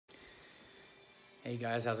Hey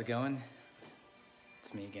guys, how's it going?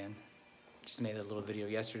 It's me again. Just made a little video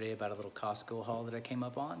yesterday about a little Costco haul that I came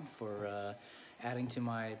up on for adding to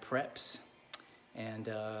my preps. And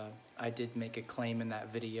I did make a claim in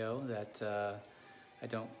that video that I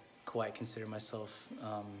don't quite consider myself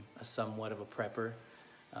a somewhat of a prepper.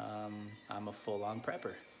 I'm a full-on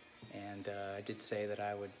prepper. And I did say that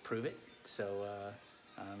I would prove it. So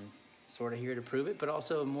I'm sort of here to prove it, but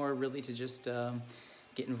also more really to just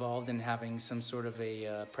get involved in having some sort of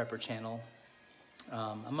a prepper channel,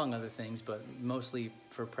 among other things, but mostly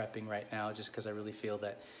for prepping right now, just because I really feel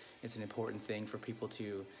that it's an important thing for people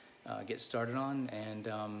to get started on. And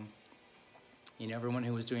you know, everyone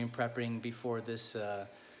who was doing prepping before this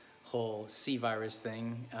whole C virus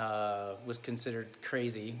thing was considered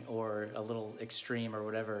crazy or a little extreme or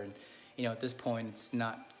whatever. And you know, at this point, it's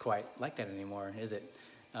not quite like that anymore, is it?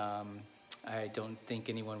 I don't think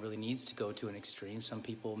anyone really needs to go to an extreme. Some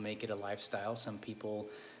people make it a lifestyle. Some people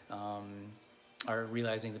are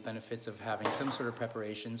realizing the benefits of having some sort of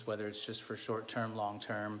preparations, whether it's just for short-term,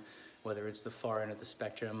 long-term, whether it's the far end of the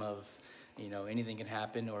spectrum of, you know, anything can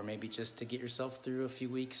happen, or maybe just to get yourself through a few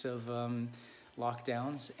weeks of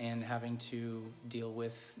lockdowns and having to deal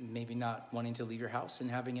with maybe not wanting to leave your house and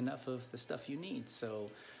having enough of the stuff you need. So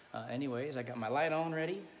anyways, I got my light on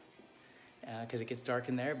ready, because it gets dark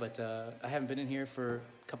in there, but I haven't been in here for a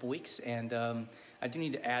couple weeks, and I do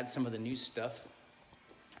need to add some of the new stuff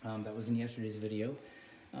that was in yesterday's video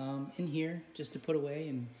in here, just to put away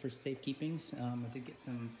and for safekeepings. I did get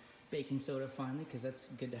some baking soda finally, because that's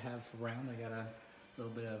good to have around. I got a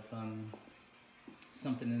little bit of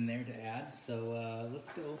something in there to add, so let's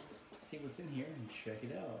go see what's in here and check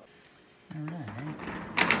it out. All right.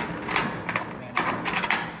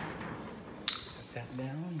 Set that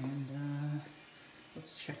down, and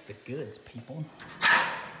let's check the goods, people.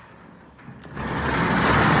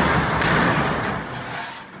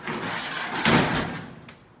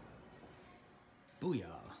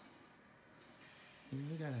 Booyah!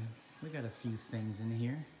 We got a few things in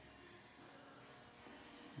here.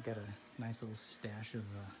 We got a nice little stash of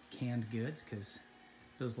canned goods, because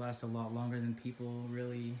those last a lot longer than people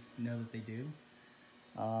really know that they do.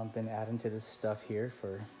 Been adding to this stuff here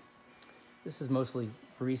for. This is mostly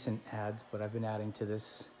recent ads, but I've been adding to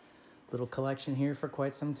this little collection here for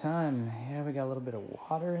quite some time. Yeah, we got a little bit of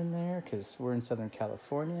water in there because we're in Southern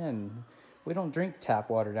California and we don't drink tap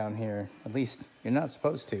water down here. At least you're not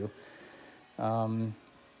supposed to.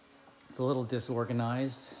 It's a little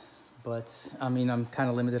disorganized, but I mean, I'm kind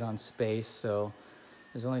of limited on space, so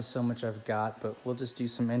there's only so much I've got, but we'll just do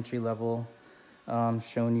some entry level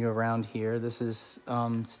showing you around here. This is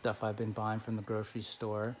stuff I've been buying from the grocery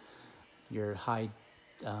store. Your high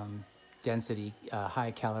density,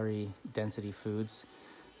 high calorie density foods,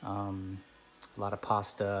 a lot of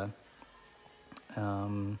pasta,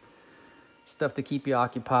 stuff to keep you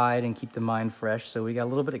occupied and keep the mind fresh. So we got a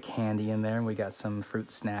little bit of candy in there. We got some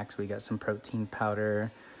fruit snacks. We got some protein powder,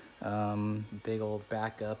 big old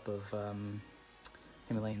backup of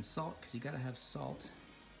Himalayan salt, because you got to have salt.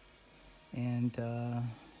 And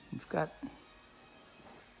we've got a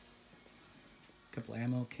couple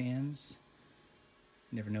ammo cans.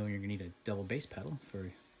 You never know when you're gonna need a double bass pedal for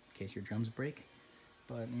in case your drums break.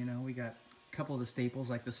 But you know, we got a couple of the staples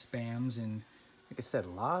like the Spams, and like I said,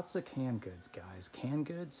 lots of canned goods, guys. Canned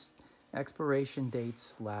goods, expiration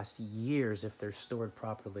dates last years if they're stored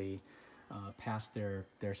properly past their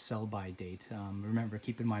sell-by date. Remember,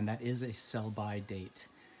 keep in mind that is a sell-by date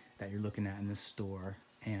that you're looking at in the store.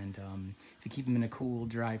 And if you keep them in a cool,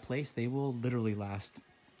 dry place, they will literally last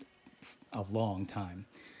a long time.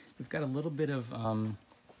 We've got a little bit of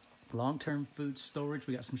long-term food storage.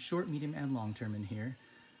 We got some short, medium, and long-term in here.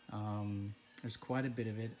 There's quite a bit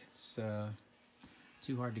of it. It's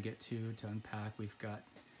too hard to get to unpack. We've got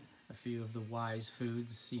a few of the Wise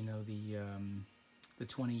Foods, you know, the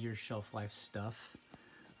 20-year shelf life stuff.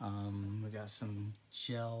 We got some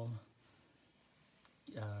gel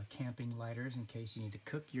camping lighters in case you need to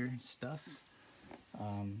cook your stuff.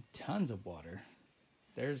 Tons of water.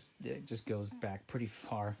 It just goes back pretty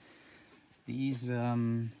far. These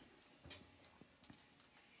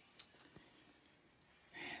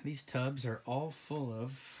tubs are all full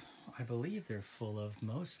of, I believe they're full of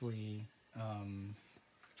mostly,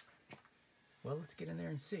 well, let's get in there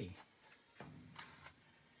and see.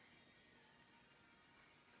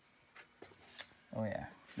 Oh yeah,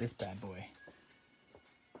 this bad boy.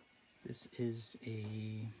 This is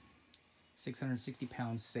a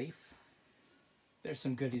 660-pound safe. There's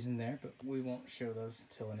some goodies in there, but we won't show those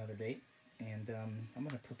until another date. And I'm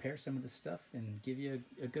gonna prepare some of this stuff and give you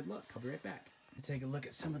a good look. I'll be right back. Take a look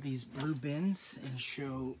at some of these blue bins and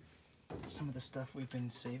show some of the stuff we've been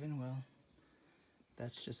saving. Well,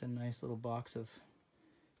 that's just a nice little box of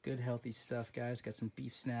good healthy stuff, guys. Got some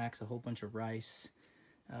beef snacks, a whole bunch of rice,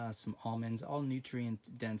 some almonds, all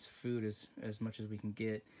nutrient dense food as much as we can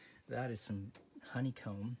get. That is some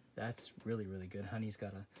honeycomb. That's really, really good. Honey's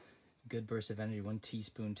got a good burst of energy. 1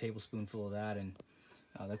 tablespoonful of that, and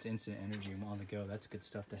that's instant energy on the go. That's good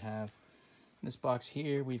stuff to have. In this box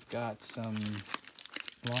here, we've got some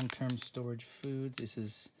long-term storage foods. This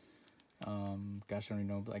is, gosh, I don't even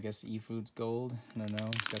know, I guess eFoods Gold. I don't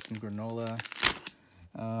know. Got some granola.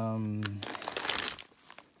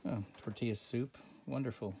 Oh, tortilla soup.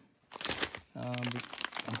 Wonderful.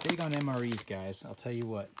 I'm big on MREs, guys. I'll tell you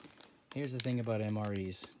what. Here's the thing about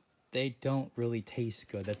MREs. They don't really taste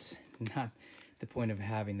good. That's not the point of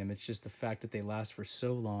having them. It's just the fact that they last for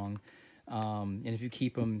so long. And if you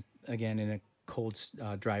keep them, again, in a cold,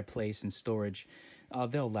 dry place in storage,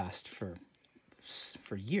 they'll last for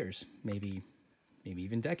years, maybe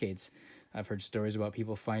even decades. I've heard stories about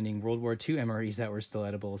people finding World War II MREs that were still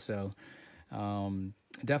edible. So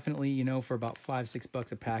definitely, you know, for about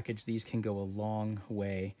 $5-6 a package, these can go a long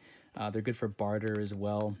way. They're good for barter as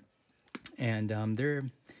well. And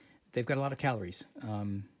they've got a lot of calories.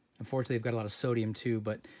 Unfortunately, they've got a lot of sodium too,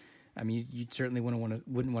 but I mean, you certainly wouldn't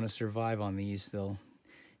want to survive on these. They'll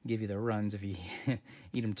give you the runs if you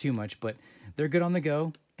eat them too much, but they're good on the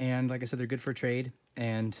go. And like I said, they're good for trade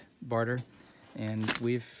and barter. And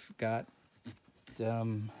we've got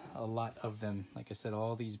a lot of them. Like I said,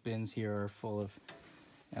 all these bins here are full of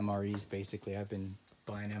MREs. Basically, I've been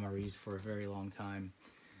buying MREs for a very long time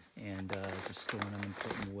and just storing them and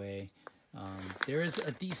putting them away. There is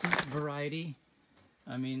a decent variety.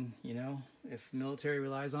 I mean, you know, if military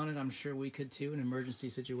relies on it, I'm sure we could too in emergency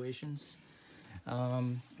situations.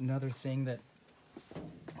 Another thing that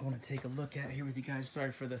I want to take a look at here with you guys.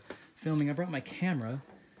 Sorry for the filming. I brought my camera,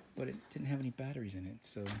 but it didn't have any batteries in it,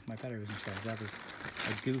 so my battery wasn't charged. That was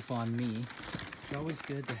a goof on me. It's always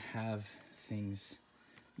good to have things.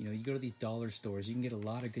 You know, you go to these dollar stores, you can get a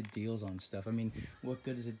lot of good deals on stuff. I mean, what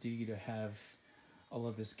good does it do you to have all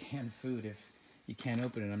of this canned food if you can't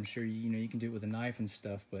open it? I'm sure you know you can do it with a knife and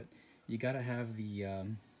stuff, but you got to have the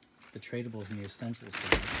tradables and the essentials.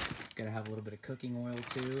 So you got to have a little bit of cooking oil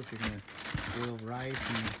too if you're gonna boil rice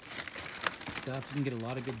and stuff. You can get a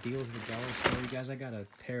lot of good deals at the dollar store. You guys, I got a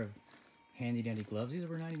pair of handy dandy gloves. These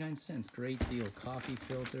were 99 cents. Great deal. Coffee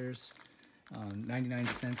filters, 99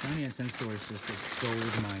 cents. 99 cent store is just a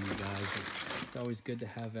gold mine, you guys. It's always good to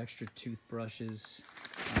have extra toothbrushes.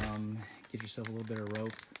 Get yourself a little bit of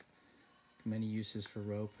rope. Many uses for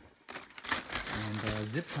rope. And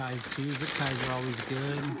zip ties too. Zip ties are always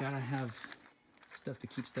good. Gotta have stuff to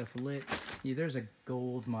keep stuff lit. Yeah, there's a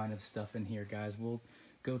gold mine of stuff in here, guys. We'll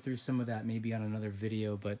go through some of that maybe on another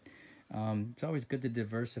video, but it's always good to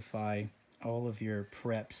diversify all of your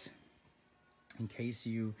preps in case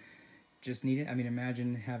you just need it. I mean,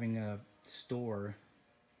 imagine having a store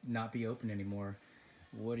not be open anymore.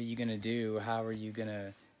 What are you gonna do? How are you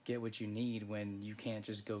gonna get what you need when you can't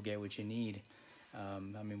just go get what you need? I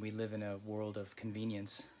mean, we live in a world of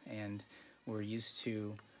convenience, and we're used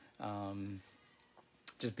to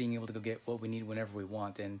just being able to go get what we need whenever we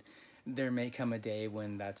want. And there may come a day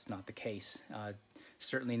when that's not the case.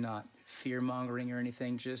 Certainly not fear-mongering or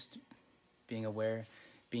anything, just being aware,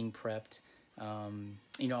 being prepped.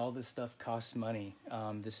 You know, all this stuff costs money.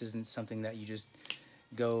 This isn't something that you just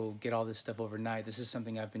go get all this stuff overnight. This is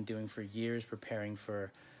something I've been doing for years, preparing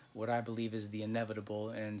for what I believe is the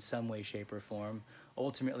inevitable in some way, shape, or form.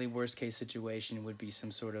 Ultimately, worst case situation would be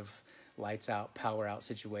some sort of lights out, power out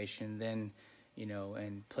situation. Then, you know,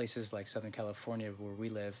 in places like Southern California where we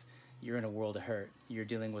live, you're in a world of hurt. You're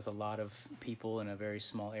dealing with a lot of people in a very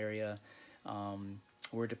small area.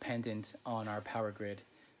 We're dependent on our power grid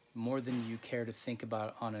more than you care to think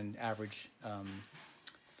about on an average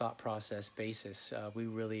thought process basis. We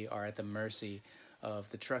really are at the mercy of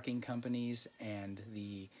the trucking companies and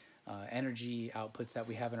the energy outputs that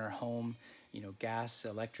we have in our home, you know, gas,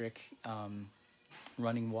 electric,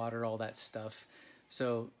 running water, all that stuff.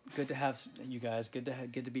 So good to have you guys, good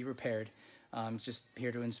to be prepared. Just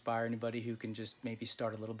here to inspire anybody who can just maybe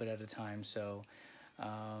start a little bit at a time. So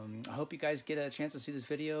I hope you guys get a chance to see this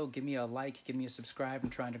video. Give me a like, give me a subscribe. I'm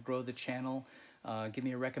trying to grow the channel. Give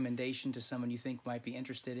me a recommendation to someone you think might be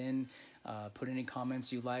interested in. Put any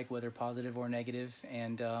comments you like, whether positive or negative,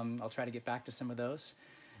 and I'll try to get back to some of those.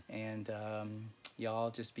 And y'all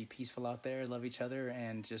just be peaceful out there, love each other,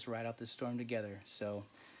 and just ride out this storm together. So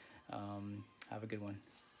have a good one.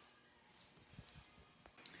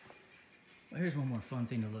 Well, here's one more fun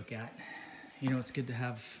thing to look at. You know, it's good to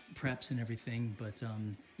have preps and everything, but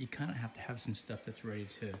you kind of have to have some stuff that's ready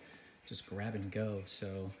to just grab and go.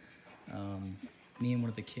 So me and one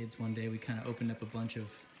of the kids one day, we kind of opened up a bunch of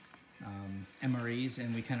MREs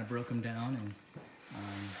and we kind of broke them down and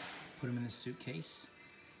put them in this suitcase.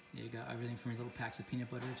 You got everything from your little packs of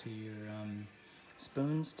peanut butter to your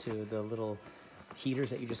spoons to the little heaters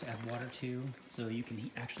that you just add water to so you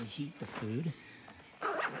can actually heat the food.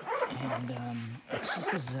 And it's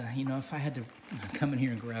just as, you know, if I had to come in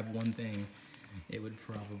here and grab one thing, it would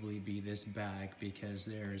probably be this bag, because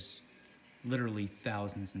there's literally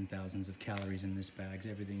thousands and thousands of calories in this bag.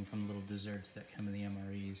 Everything from little desserts that come in the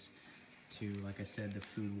MREs to, like I said, the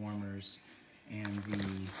food warmers and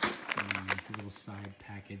the little side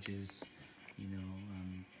packages, you know,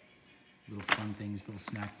 little fun things, little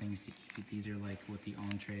snack things to eat. These are like what the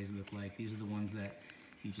entrees look like. These are the ones that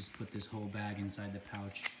you just put this whole bag inside the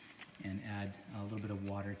pouch and add a little bit of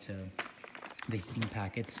water to the heating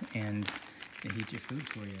packets, and they heat your food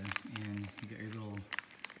for you. And you got your little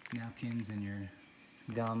napkins and your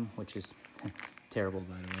gum, which is terrible,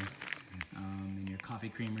 by the way, and your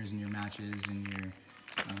coffee creamers and your matches and your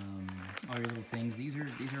all your little things. These are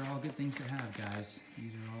all good things to have, guys.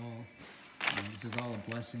 These are all this is all a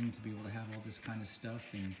blessing to be able to have all this kind of stuff.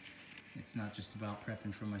 And it's not just about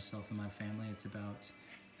prepping for myself and my family. It's about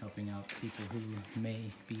helping out people who may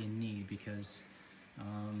be in need, because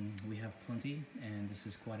we have plenty, and this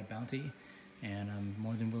is quite a bounty. And I'm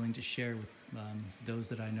more than willing to share with those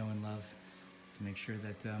that I know and love to make sure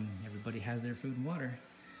that everybody has their food and water.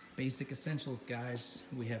 Basic essentials, guys.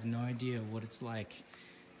 We have no idea what it's like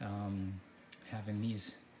having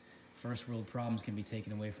these first world problems can be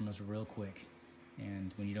taken away from us real quick.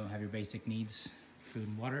 And when you don't have your basic needs, food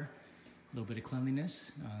and water, a little bit of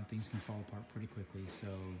cleanliness, things can fall apart pretty quickly. So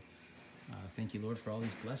thank you, Lord, for all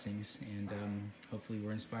these blessings. And hopefully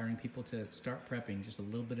we're inspiring people to start prepping just a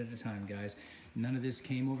little bit at a time, guys. None of this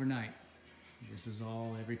came overnight. This was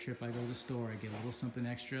all, every trip I go to the store, I get a little something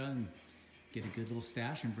extra and get a good little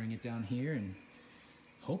stash and bring it down here and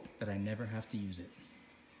hope that I never have to use it.